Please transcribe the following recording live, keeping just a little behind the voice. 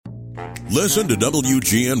Listen to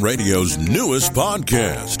WGN Radio's newest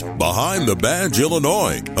podcast, Behind the Badge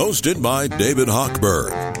Illinois, hosted by David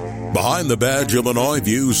Hochberg. Behind the Badge Illinois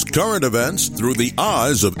views current events through the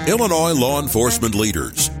eyes of Illinois law enforcement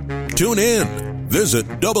leaders. Tune in. Visit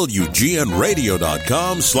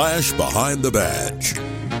WGNRadio.com/Behind the Badge.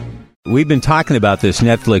 We've been talking about this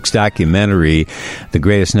Netflix documentary, The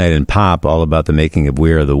Greatest Night in Pop, all about the making of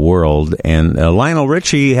We Are the World. And Lionel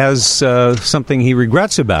Richie has something he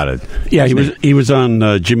regrets about it. Yeah, he was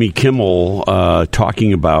on Jimmy Kimmel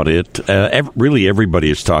talking about it. Really, everybody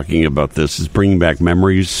is talking about this. It's bringing back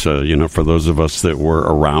memories, for those of us that were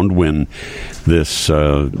around when this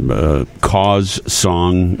Cause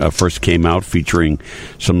song first came out, featuring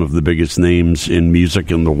some of the biggest names in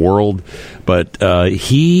music in the world. But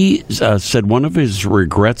he said one of his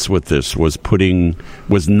regrets with this was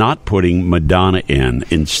not putting Madonna in.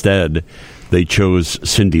 Instead, they chose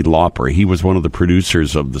Cyndi Lauper. He was one of the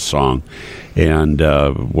producers of the song and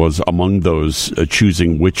was among those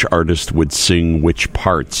choosing which artist would sing which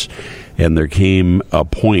parts. And there came a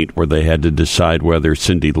point where they had to decide whether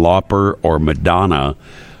Cyndi Lauper or Madonna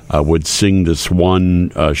would sing this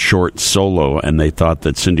one short solo, and they thought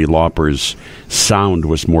that Cyndi Lauper's sound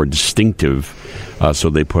was more distinctive,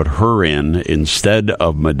 so they put her in instead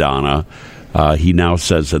of Madonna. He now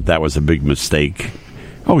says that was a big mistake.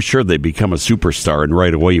 Oh, sure, they become a superstar, and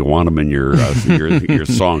right away you want them in your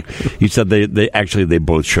song. He said they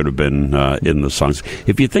both should have been in the songs.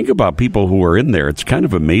 If you think about people who were in there, it's kind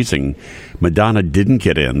of amazing Madonna didn't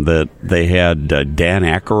get in, that they had Dan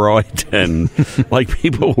Aykroyd and like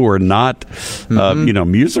people who were not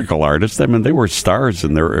musical artists. I mean, they were stars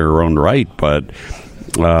in their own right, but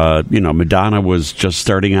Madonna was just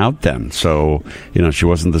starting out then, so she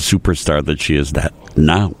wasn't the superstar that she is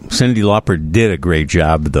now. Cyndi Lauper did a great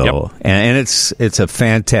job, though, yep. And it's a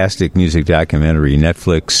fantastic music documentary.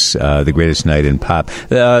 Netflix, The Greatest Night in Pop.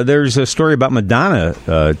 There's a story about Madonna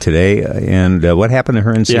today, and what happened to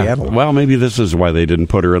her in Seattle. Well, maybe this is why they didn't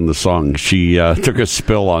put her in the song. She took a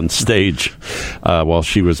spill on stage while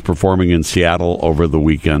she was performing in Seattle over the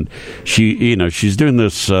weekend. She's doing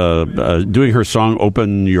this, doing her song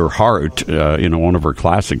 "Open Your Heart," one of her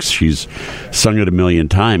classics. She's sung it a million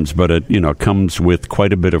times, but it comes with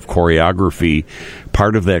quite a bit of choreography.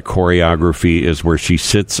 Part of that choreography is where she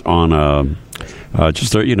sits on a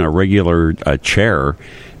regular chair,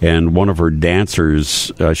 and one of her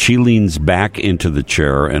dancers, she leans back into the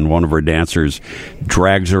chair, and one of her dancers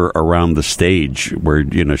drags her around the stage where,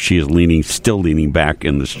 she is still leaning back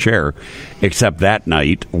in this chair, except that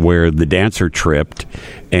night where the dancer tripped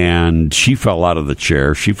and she fell out of the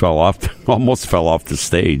chair. She almost fell off the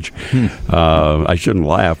stage. I shouldn't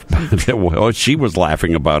laugh. Well, she was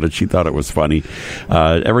laughing about it. She thought it was funny.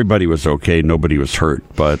 Everybody was okay. Nobody was hurt.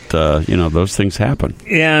 But, those things happen.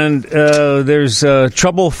 And there's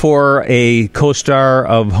trouble for a co-star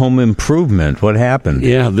of Home Improvement. What happened?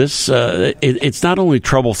 Yeah, this it's not only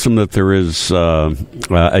troublesome that there is a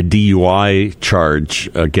DUI charge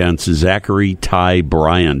against Zachary Ty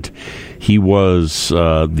Bryant. He was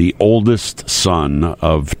the oldest son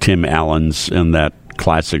of Tim Allen's in that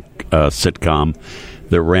classic sitcom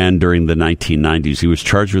that ran during the 1990s. He was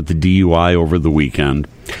charged with the DUI over the weekend,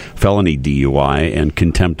 felony DUI, and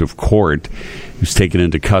contempt of court. He was taken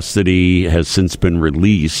into custody, has since been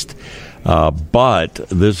released. But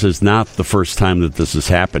this is not the first time that this has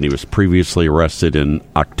happened. He was previously arrested in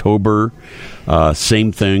October.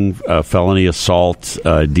 Same thing, felony assault,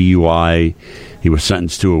 DUI. He was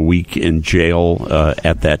sentenced to a week in jail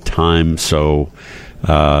at that time. So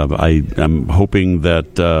I'm hoping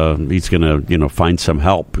that he's going to find some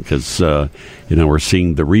help, because we're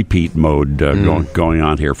seeing the repeat mode going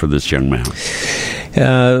on here for this young man.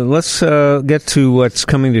 Let's get to what's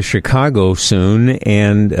coming to Chicago soon.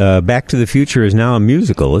 And Back to the Future is now a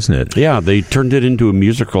musical, isn't it? Yeah, they turned it into a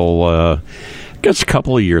musical I guess a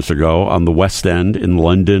couple of years ago on the West End in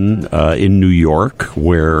London, in New York,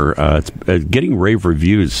 where it's getting rave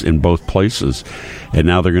reviews in both places. And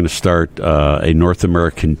now they're going to start a North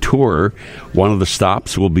American tour. One of the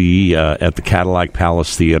stops will be at the Cadillac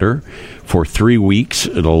Palace Theater for 3 weeks.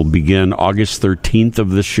 It'll begin August 13th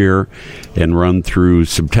of this year and run through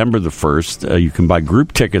September the 1st. You can buy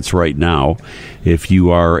group tickets right now. If you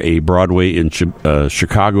are a Broadway in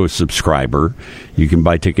Chicago subscriber, you can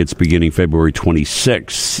buy tickets beginning February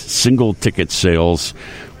 26th. Single ticket sales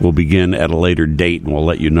will begin at a later date, and we'll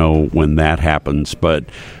let you know when that happens. But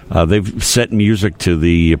they've set music to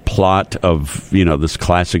the plot of, this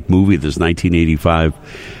classic movie, this 1985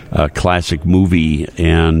 classic movie,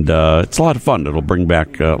 and it's a lot of fun. It'll bring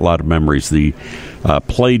back a lot of memories. The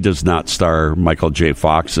play does not star Michael J.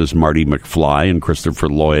 Fox as Marty McFly and Christopher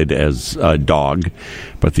Lloyd as Dog,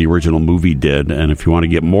 but the original movie did. And if you want to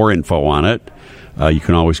get more info on it, you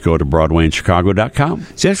can always go to BroadwayInChicago.com.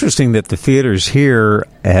 It's interesting that the theaters here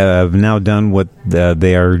have now done what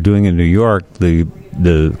they are doing in New York.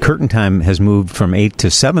 The curtain time has moved from 8 to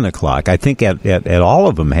 7 o'clock. I think at all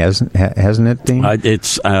of them, hasn't it, Dean? I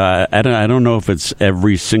don't know if it's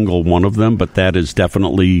every single one of them, but that is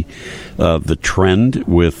definitely the trend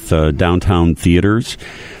with downtown theaters.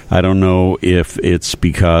 I don't know if it's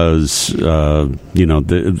because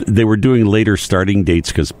they were doing later starting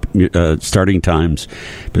dates starting times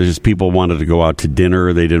because people wanted to go out to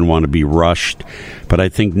dinner. They didn't want to be rushed. But I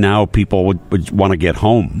think now people would want to get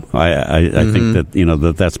home. I think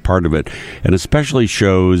that that's part of it, and especially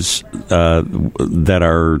shows that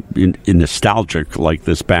are nostalgic, like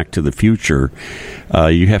this Back to the Future.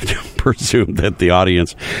 You have to presume that the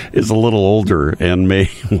audience is a little older and may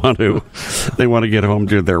want to get home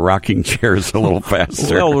to their rocking chairs a little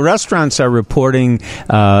faster. Well, restaurants are reporting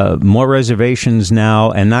more reservations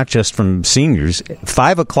now, and not just from seniors.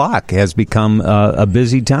 5 o'clock has become a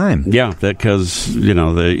busy time. Yeah, because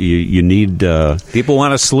you need people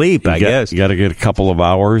want to sleep. I guess you got to get a couple of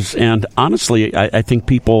hours, and honestly, I think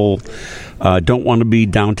people don't want to be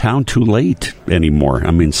downtown too late anymore.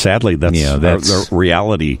 I mean, sadly, that's the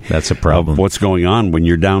reality. That's a problem. Of what's going on when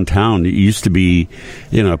you're downtown? It used to be,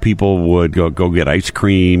 people would go get ice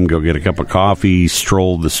cream, go get a cup of coffee,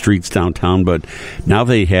 stroll the streets downtown, but now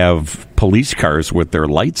they have police cars with their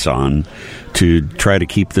lights on to try to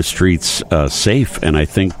keep the streets safe. And I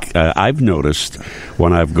think I've noticed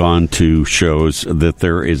when I've gone to shows that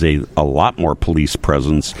there is a lot more police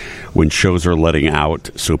presence when shows are letting out,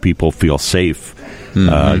 so people feel safe.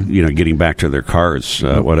 Getting back to their cars,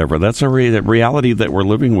 whatever. That's a reality that we're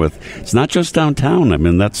living with. It's not just downtown. I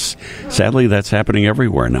mean, that's happening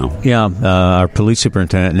everywhere now. Yeah, our police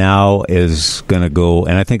superintendent now is going to go,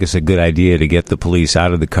 and I think it's a good idea to get the police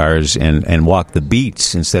out of the cars and walk the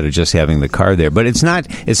beats instead of just having the car there. But it's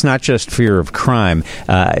not just fear of crime.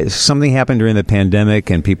 Something happened during the pandemic,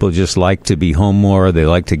 and people just like to be home more. They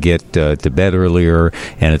like to get to bed earlier,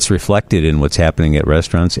 and it's reflected in what's happening at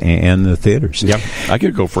restaurants and the theaters. Yep. I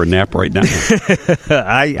could go for a nap right now.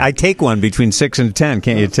 I take one between 6 and 10,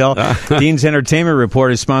 can't you tell? Dean's Entertainment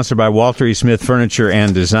Report is sponsored by Walter E. Smith Furniture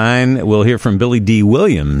and Design. We'll hear from Billy D.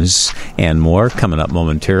 Williams and more coming up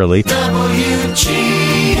momentarily.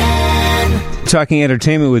 Talking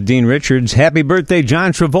entertainment with Dean Richards. Happy birthday,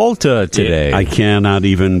 John Travolta, today. I cannot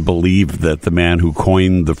even believe that the man who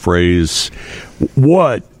coined the phrase,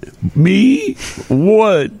 "What? Me?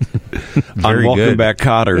 What?" Very Welcome good. Back,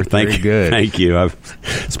 Cotter. Thank you. I've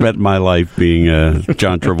spent my life being a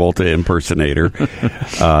John Travolta impersonator.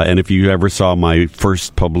 And if you ever saw my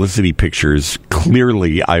first publicity pictures,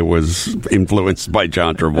 clearly I was influenced by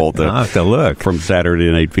John Travolta. I'll have to look. From Saturday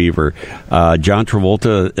Night Fever. John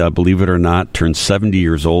Travolta, believe it or not, turned 70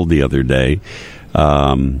 years old the other day.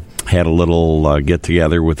 Had a little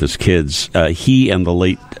get-together with his kids. He and the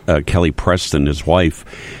late Kelly Preston, his wife,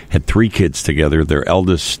 had 3 kids together. Their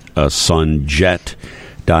eldest son, Jet,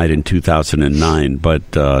 died in 2009, but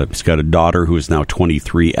he's got a daughter who is now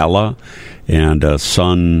 23, Ella, and a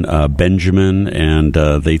son, Benjamin, and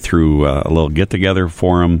they threw a little get-together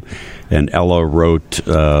for him. And Ella wrote, put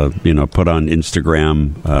on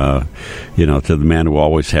Instagram, to the man who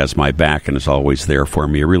always has my back and is always there for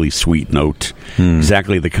me. A really sweet note,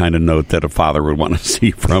 exactly the kind of note that a father would want to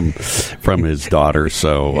see from his daughter.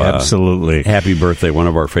 So, absolutely, happy birthday! One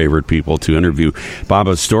of our favorite people to interview. Bob,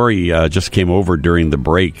 a story just came over during the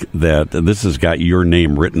break that this has got your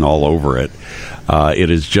name written all over it. It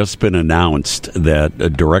has just been announced that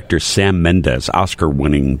director Sam Mendes,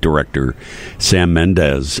 Oscar-winning director Sam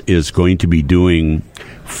Mendes, is going to be doing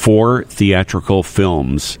 4 theatrical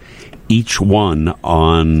films, each one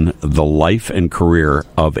on the life and career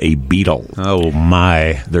of a Beatle. Oh,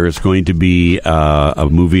 my. There is going to be a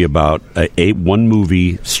movie about one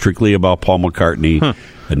movie strictly about Paul McCartney,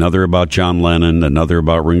 another about John Lennon, another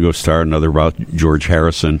about Ringo Starr, another about George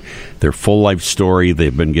Harrison. Their full life story.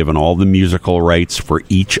 They've been given all the musical rights for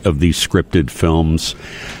each of these scripted films.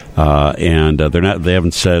 And they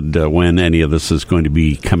haven't said when any of this is going to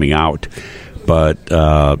be coming out. But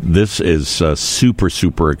this is super,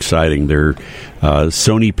 super exciting. They're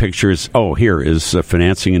Sony Pictures. Oh, here is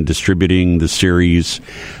financing and distributing the series,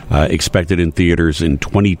 expected in theaters in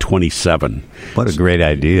 2027. What a great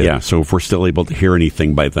idea! Yeah, so if we're still able to hear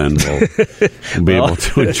anything by then, we'll be able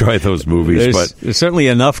to enjoy those movies. There's certainly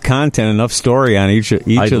enough content, enough story on each of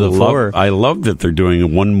the four. I love that they're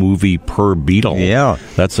doing one movie per Beatle. Yeah,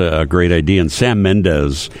 that's a great idea. And Sam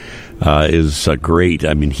Mendes is great.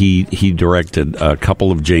 I mean, he directed a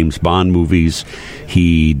couple of James Bond movies.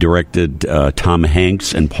 He directed Tom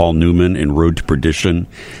Hanks and Paul Newman in Road to Perdition,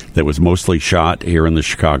 that was mostly shot here in the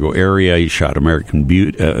Chicago area. He shot American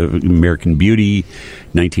Beauty,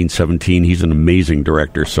 1917. He's an amazing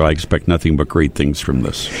director, so I expect nothing but great things from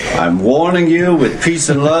this. I'm warning you with peace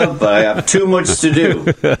and love, but I have too much to do.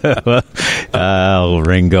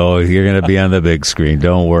 Ringo, you're going to be on the big screen.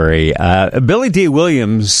 Don't worry. Billy D.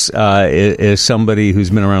 Williams is somebody who's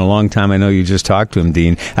been around a long time. I know you just talked to him,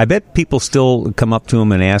 Dean. I bet people still come up to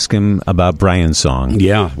him and ask him about Brian's song.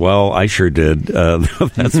 Yeah, well, I sure did.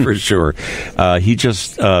 That's for sure. He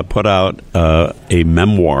just put out a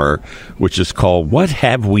memoir, which is called What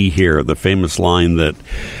Have We Here? The famous line that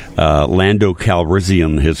Lando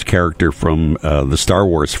Calrissian, his character from the Star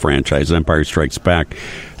Wars franchise, Empire Strikes Back,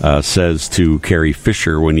 says to Carrie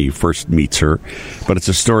Fisher when he first meets her. But it's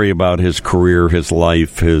a story about his career, his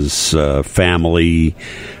life, his family,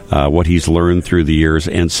 what he's learned through the years,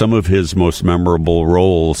 and some of his most memorable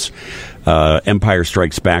roles. Empire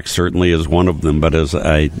Strikes Back certainly is one of them, but as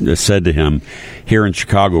I said to him, here in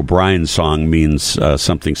Chicago, Brian's song means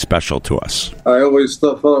something special to us. I always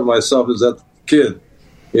thought of myself as that kid.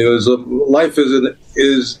 You know, life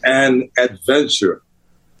is an adventure.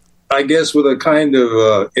 I guess with a kind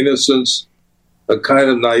of innocence, a kind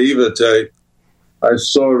of naivete, I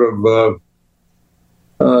sort of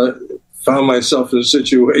found myself in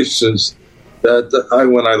situations that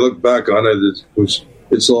when I look back on it,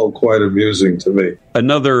 it's all quite amusing to me.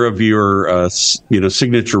 Another of your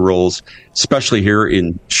signature roles, especially here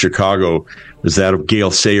in Chicago, is that of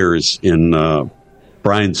Gale Sayers in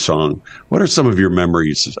Brian's song. What are some of your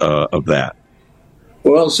memories of that?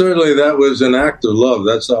 Well, certainly that was an act of love.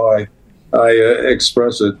 That's how I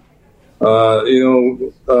express it.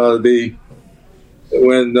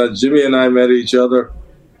 When Jimmy and I met each other,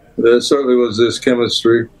 there certainly was this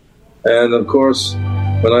chemistry. And of course,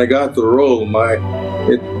 when I got the role,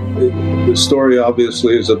 the story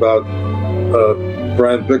obviously is about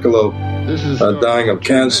Brian Piccolo dying of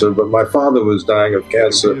cancer, but my father was dying of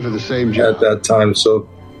cancer at that time, so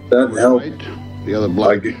that helped.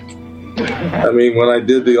 When I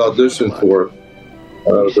did the audition for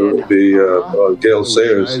the Gale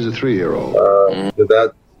Sayers,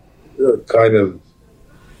 that kind of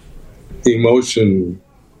emotion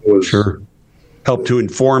was helped to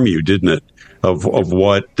inform you, didn't it, of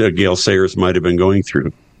what Gale Sayers might have been going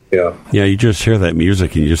through? Yeah. Yeah, you just hear that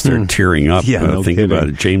music and you just start tearing up. Think about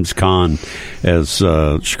it. James Caan as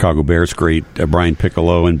Chicago Bears great Brian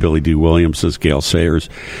Piccolo, and Billy D. Williams as Gale Sayers.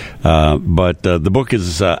 But the book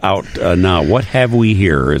is out now. What Have We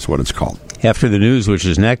Here is what it's called. After the news, which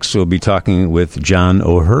is next, we'll be talking with John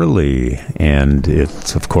O'Hurley. And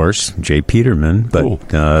it's, of course, Jay Peterman,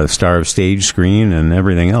 but star of stage, screen, and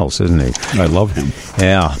everything else, isn't he? I love him.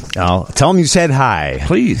 Yeah. I'll tell him you said hi.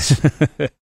 Please.